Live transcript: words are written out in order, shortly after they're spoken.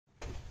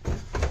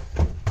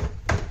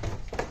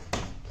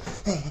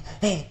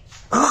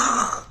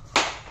Oh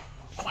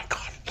my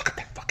God, look at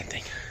that fucking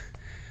thing.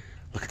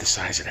 Look at the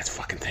size of that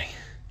fucking thing.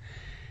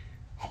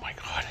 Oh my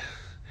God.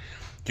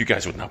 You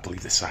guys would not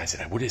believe the size of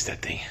that. What is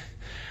that thing?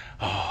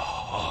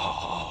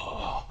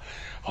 Oh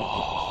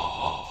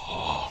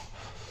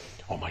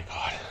my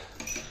God.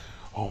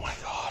 Oh my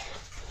God.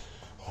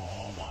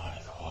 Oh my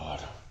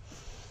God.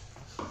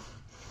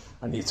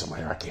 I need some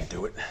air. I can't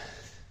do it.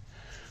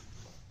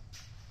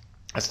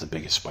 That's the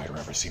biggest spider I've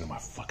ever seen in my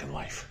fucking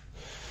life.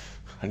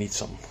 I need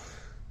something.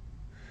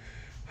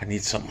 I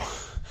need something.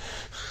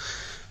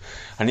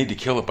 I need to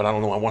kill it, but I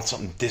don't know. I want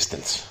something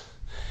distance.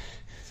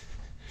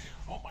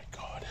 Oh my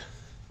God.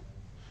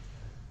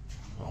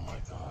 Oh my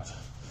God.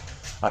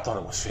 I thought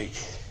it was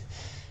fake.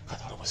 I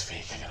thought it was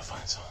fake. I gotta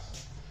find some.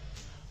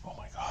 Oh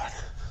my God.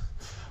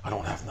 I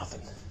don't have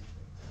nothing.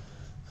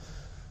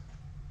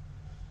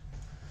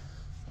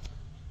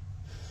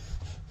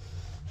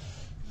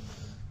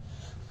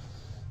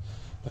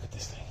 Look at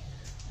this thing.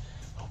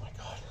 Oh my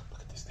God.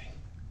 Look at this thing.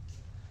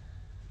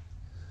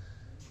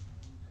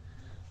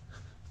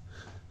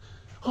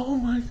 Oh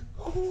my.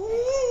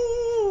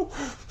 Ooh.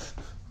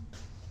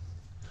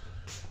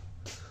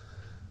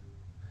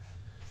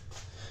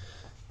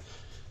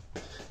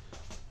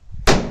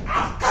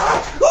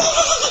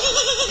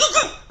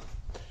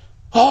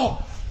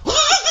 Oh!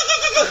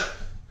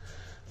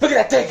 Look at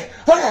that thing!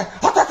 I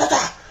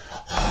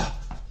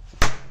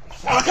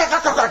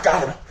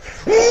got him!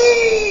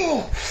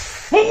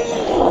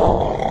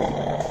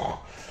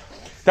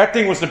 That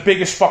thing was the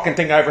biggest fucking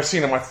thing I ever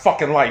seen in my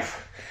fucking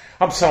life.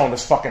 I'm selling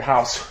this fucking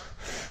house.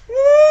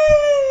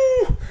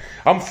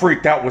 I'm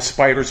freaked out with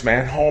spiders,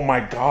 man. Oh my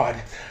God.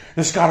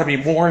 There's gotta be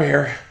more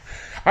here.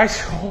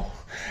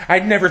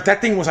 I'd never,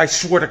 that thing was, I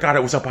swear to God,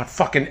 it was about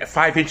fucking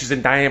 5 inches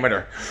in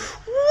diameter.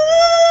 Ooh.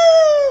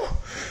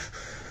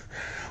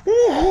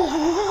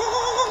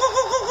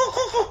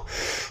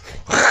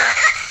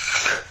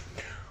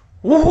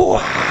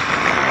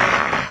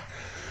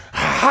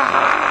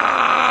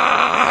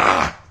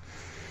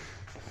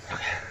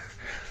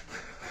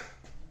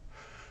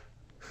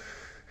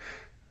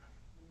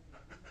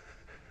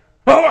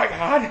 Oh my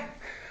God!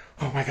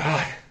 Oh my God! Oh my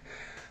God!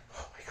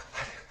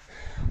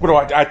 What do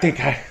I think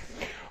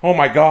oh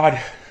my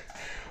God!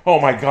 Oh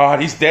my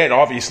God! He's dead,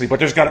 obviously, but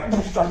there's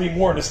gotta be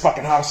more in this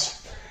fucking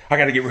house. I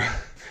gotta get rid.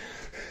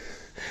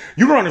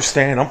 You don't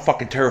understand. I'm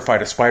fucking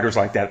terrified of spiders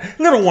like that.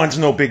 Little ones,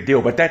 no big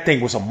deal, but that thing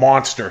was a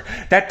monster.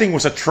 That thing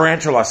was a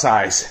tarantula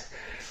size.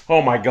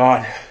 Oh my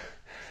God.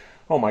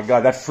 Oh my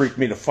God, that freaked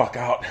me the fuck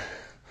out.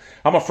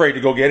 I'm afraid to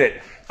go get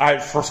it.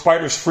 For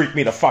spiders freak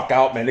me the fuck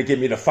out, man. They get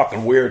me the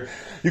fucking weird.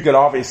 You could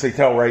obviously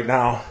tell right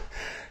now.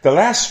 The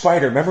last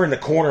spider, remember in the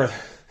corner,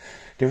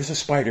 there was a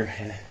spider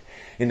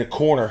in the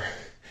corner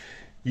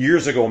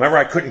years ago. Remember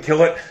I couldn't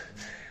kill it?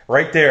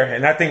 Right there,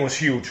 and that thing was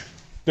huge.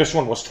 This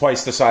one was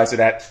twice the size of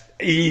that.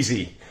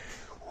 Easy.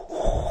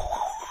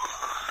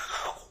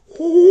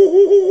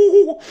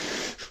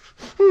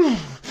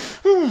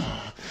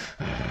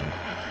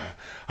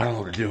 I don't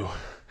know what to do.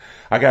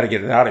 I gotta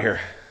get it out of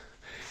here.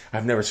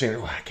 I've never seen it.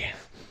 I can't.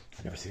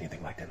 I've never seen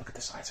anything like that. Look at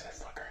the size of that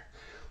fucker.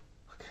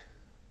 Look.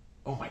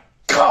 Oh my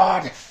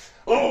God.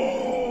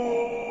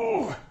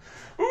 Oh.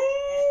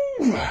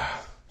 Ooh.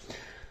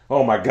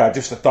 Oh my God,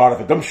 just the thought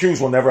of it. Them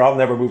shoes I'll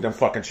never move them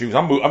fucking shoes.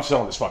 I'm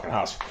selling this fucking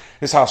house.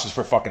 This house is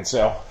for fucking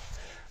sale.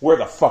 Where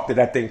the fuck did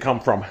that thing come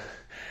from?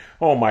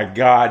 Oh my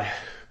God.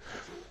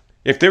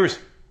 If there was...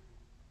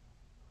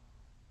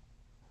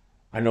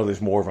 I know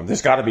there's more of them.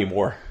 There's gotta be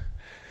more.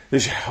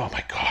 Oh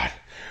my God.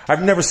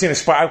 I've never seen a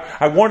spider.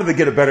 I wanted to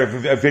get a better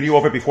video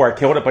of it before I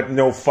killed it, but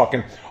no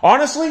fucking...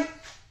 Honestly...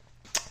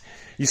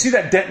 You see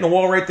that dent in the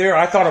wall right there?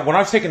 I thought, when I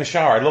was taking a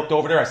shower, I looked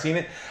over there, I seen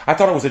it. I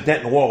thought it was a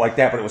dent in the wall like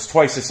that, but it was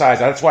twice the size.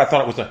 That's why I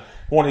thought it was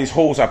one of these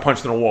holes I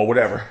punched in the wall,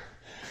 whatever.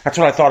 That's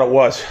what I thought it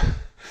was.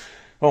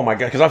 Oh my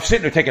God, because I'm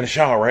sitting there taking a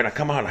shower, right? And I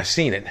come out and I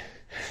seen it.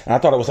 And I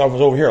thought I was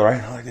over here,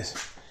 right? Like this.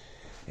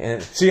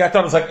 And see, I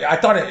thought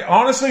it,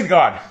 honestly,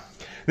 God,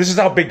 this is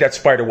how big that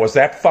spider was,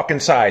 that fucking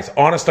size.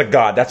 Honest to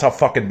God, that's how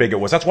fucking big it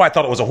was. That's why I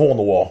thought it was a hole in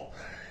the wall.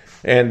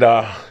 And,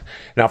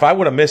 now if I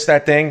would have missed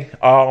that thing,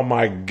 oh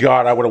my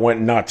God, I would have went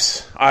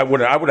nuts. I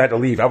would have had to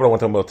leave. I would have went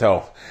to a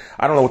motel.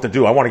 I don't know what to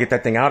do. I want to get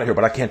that thing out of here,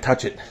 but I can't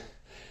touch it.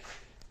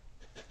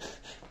 I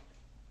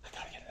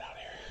gotta get it out of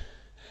here.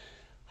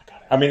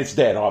 I mean, it's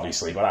dead,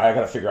 obviously, but I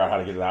gotta figure out how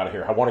to get it out of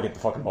here. I want to get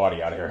the fucking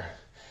body out of here.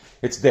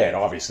 It's dead,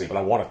 obviously, but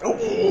I want to...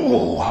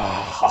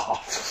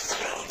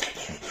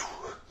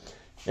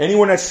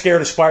 Anyone that's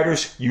scared of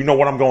spiders, you know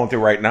what I'm going through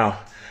right now.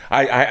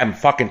 I am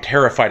fucking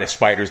terrified of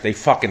spiders. They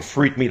fucking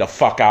freak me the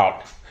fuck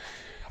out.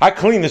 I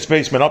cleaned this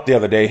basement up the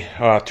other day,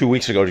 2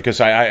 weeks ago,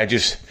 because I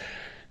just...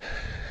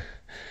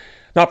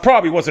 Now, it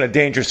probably wasn't a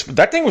dangerous...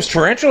 That thing was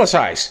tarantula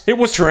size. It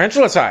was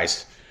tarantula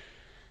size.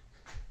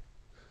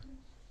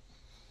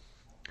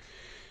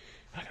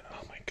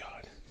 Oh my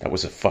God. That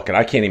was a fucking...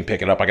 I can't even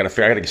pick it up. I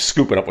gotta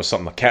scoop it up with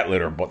something, a cat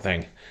litter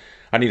thing.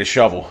 I need a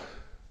shovel.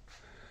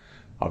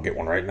 I'll get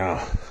one right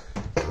now.